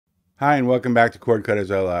Hi and welcome back to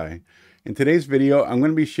CordcuttersLI. In today's video, I'm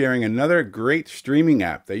going to be sharing another great streaming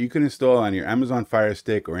app that you can install on your Amazon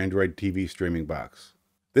Firestick or Android TV streaming box.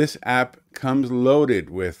 This app comes loaded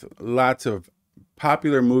with lots of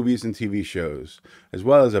popular movies and TV shows, as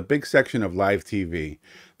well as a big section of live TV.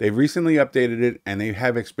 They've recently updated it and they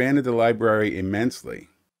have expanded the library immensely.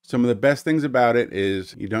 Some of the best things about it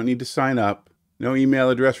is you don't need to sign up, no email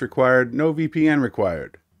address required, no VPN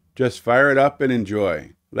required. Just fire it up and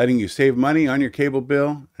enjoy, letting you save money on your cable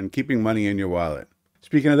bill and keeping money in your wallet.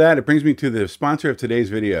 Speaking of that, it brings me to the sponsor of today's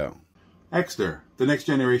video. Ekster, the next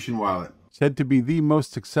generation wallet. Said to be the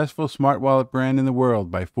most successful smart wallet brand in the world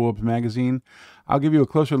by Forbes magazine. I'll give you a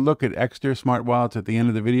closer look at Ekster smart wallets at the end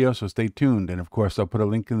of the video, so stay tuned. And of course, I'll put a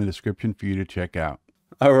link in the description for you to check out.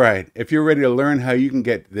 All right, if you're ready to learn how you can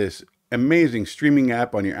get this amazing streaming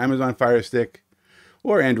app on your Amazon Firestick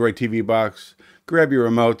or Android TV box, grab your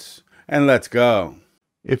remotes and let's go.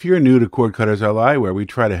 If you're new to CordcuttersLI, where we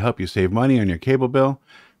try to help you save money on your cable bill,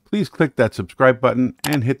 please click that subscribe button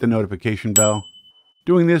and hit the notification bell.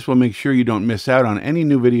 Doing this will make sure you don't miss out on any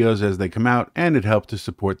new videos as they come out, and it helps to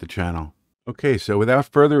support the channel. Okay, so without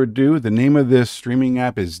further ado, the name of this streaming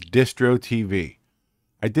app is Distro TV.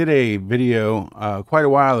 I did a video quite a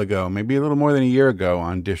while ago, maybe a little more than a year ago,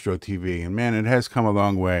 on Distro TV, and man, it has come a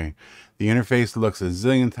long way. The interface looks a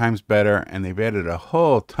zillion times better, and they've added a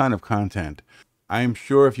whole ton of content. I am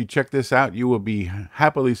sure if you check this out, you will be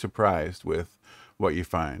happily surprised with what you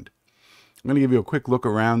find. I'm going to give you a quick look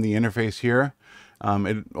around the interface here.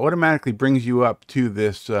 It automatically brings you up to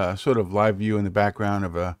this sort of live view in the background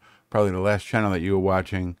of probably the last channel that you were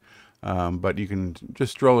watching. But you can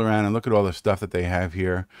just stroll around and look at all the stuff that they have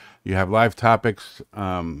here. You have live topics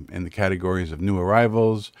in the categories of new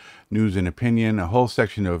arrivals, news and opinion, a whole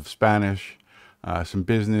section of Spanish, some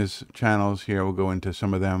business channels here. We'll go into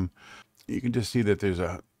some of them. You can just see that there's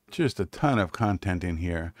just a ton of content in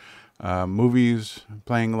here. Movies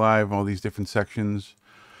playing live, all these different sections.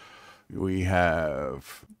 We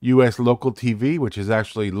have U.S. local TV, which is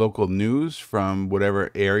actually local news from whatever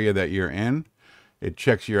area that you're in. It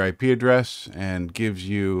checks your IP address and gives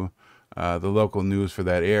you the local news for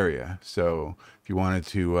that area. So if you wanted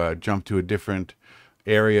to jump to a different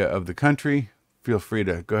area of the country, feel free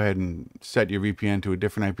to go ahead and set your VPN to a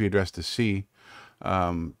different IP address to see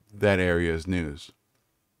that area's news.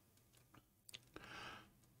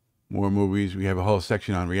 More movies. We have a whole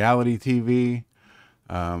section on reality TV.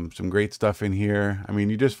 Some great stuff in here. I mean,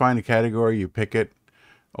 you just find a category, you pick it,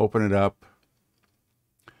 open it up,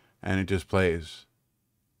 and it just plays.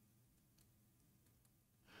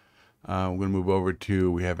 We're going to move over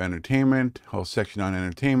to, we have entertainment, whole section on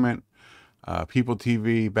entertainment, People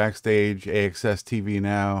TV, Backstage, AXS TV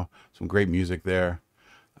Now, some great music there,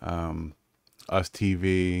 Us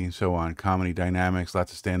TV, so on, Comedy Dynamics,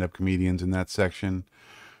 lots of stand-up comedians in that section.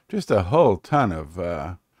 Just a whole ton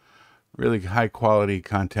of really high-quality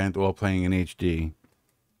content, all playing in HD.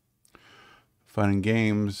 Fun and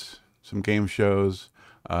games, some game shows,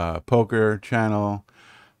 poker channel.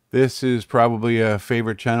 This is probably a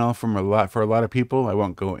favorite channel for a lot of people. I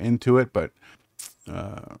won't go into it, but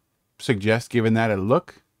suggest giving that a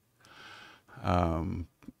look. We're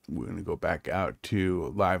going to go back out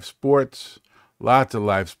to live sports. Lots of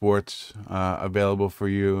live sports available for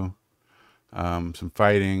you. Some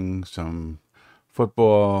fighting, some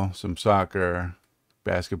football, some soccer,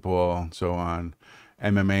 basketball, and so on.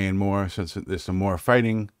 MMA and more, since there's some more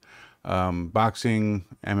fighting. Boxing,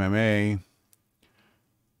 MMA,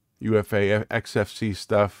 UFA, XFC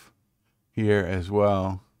stuff here as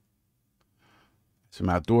well. Some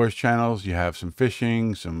outdoors channels. You have some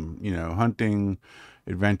fishing, some, hunting,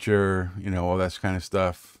 adventure, all that kind of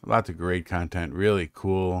stuff. Lots of great content. Really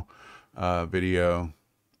cool video.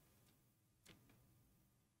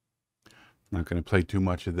 I'm not going to play too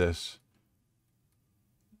much of this,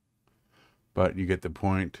 but you get the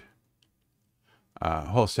point.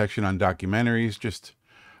 Whole section on documentaries, just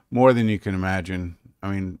more than you can imagine.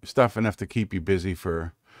 I mean, stuff enough to keep you busy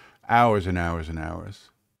for hours and hours and hours.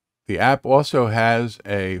 The app also has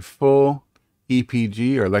a full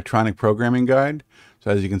EPG, or electronic programming guide.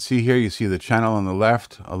 So as you can see here, you see the channel on the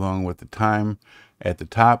left along with the time at the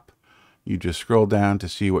top. You just scroll down to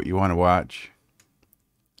see what you want to watch.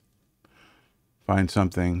 Find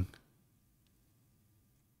something.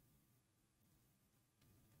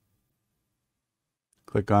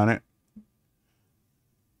 Click on it.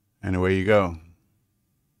 And away you go.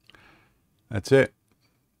 That's it.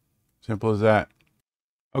 Simple as that.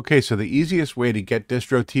 Okay, so the easiest way to get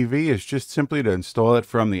Distro TV is just simply to install it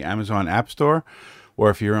from the Amazon App Store, or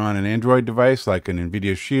if you're on an Android device like an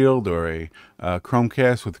NVIDIA Shield or a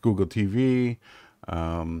Chromecast with Google TV,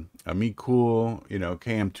 a Me Cool,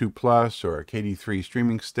 KM2 Plus or a KD3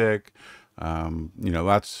 streaming stick.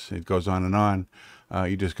 It goes on and on.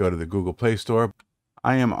 You just go to the Google Play Store.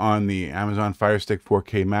 I am on the Amazon Firestick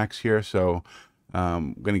 4K Max here, so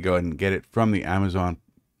I'm going to go ahead and get it from the Amazon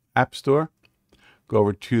App Store. Go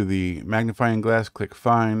over to the magnifying glass, click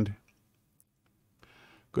Find,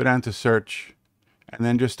 go down to Search, and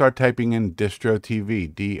then just start typing in Distro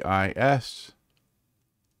TV, D-I-S-T.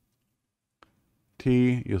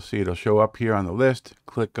 You'll see it'll show up here on the list.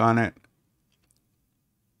 Click on it,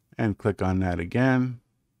 and click on that again.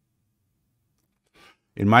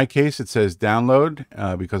 In my case, it says download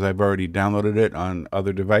because I've already downloaded it on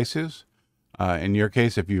other devices. In your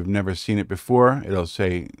case, if you've never seen it before, it'll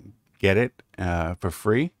say get it for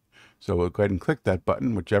free. So we'll go ahead and click that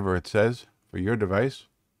button, whichever it says for your device.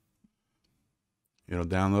 It'll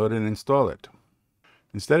download and install it.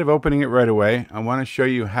 Instead of opening it right away, I want to show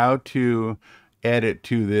you how to add it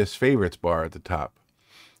to this favorites bar at the top,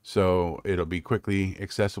 so it'll be quickly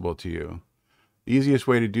accessible to you. The easiest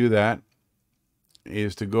way to do that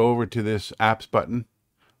is to go over to this apps button,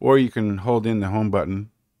 or you can hold in the home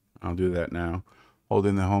button. I'll do that now. Hold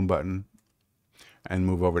in the home button and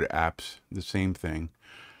move over to apps. The same thing.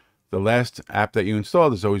 The last app that you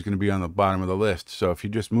installed is always going to be on the bottom of the list. So if you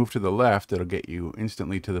just move to the left, it'll get you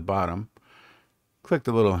instantly to the bottom. Click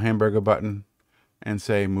the little hamburger button and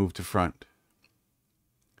say move to front.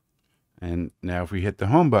 And now if we hit the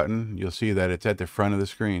home button, you'll see that it's at the front of the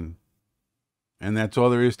screen. And that's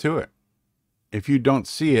all there is to it. If you don't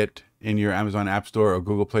see it in your Amazon App Store or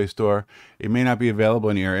Google Play Store, it may not be available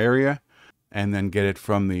in your area, and then get it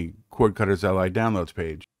from the CordcuttersLI downloads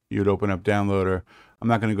page. You'd open up Downloader. I'm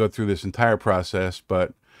not going to go through this entire process,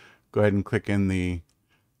 but go ahead and click in the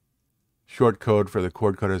short code for the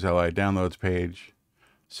CordcuttersLI downloads page,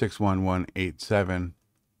 61187,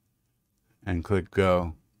 and click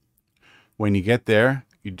Go. When you get there,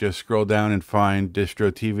 you just scroll down and find Distro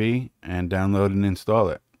TV and download and install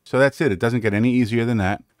it. So that's it. It doesn't get any easier than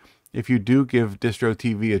that. If you do give Distro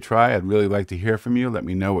TV a try, I'd really like to hear from you. Let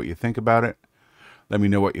me know what you think about it. Let me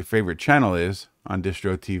know what your favorite channel is on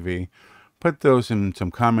Distro TV. Put those in some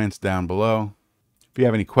comments down below. If you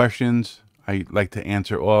have any questions, I'd like to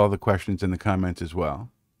answer all the questions in the comments as well.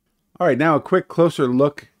 All right, now a quick closer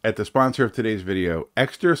look at the sponsor of today's video,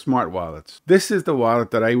 Ekster Smart Wallets. This is the wallet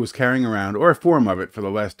that I was carrying around, or a form of it, for the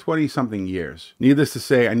last 20-something years. Needless to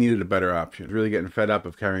say, I needed a better option. Really getting fed up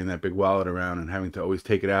of carrying that big wallet around and having to always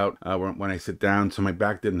take it out when I sit down so my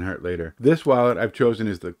back didn't hurt later. This wallet I've chosen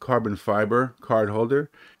is the carbon fiber card holder.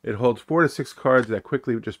 It holds 4 to 6 cards that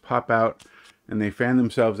quickly just pop out, and they fan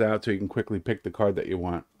themselves out so you can quickly pick the card that you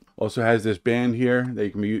want. Also has this band here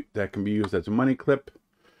that can be used as a money clip.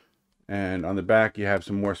 And on the back, you have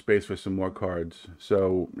some more space for some more cards.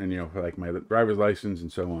 So, for like my driver's license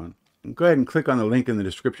and so on. Go ahead and click on the link in the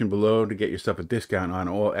description below to get yourself a discount on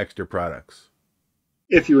all Ekster products.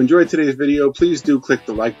 If you enjoyed today's video, please do click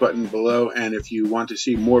the like button below. And if you want to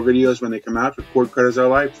see more videos when they come out for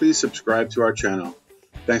CordcuttersLI, please subscribe to our channel.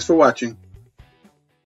 Thanks for watching.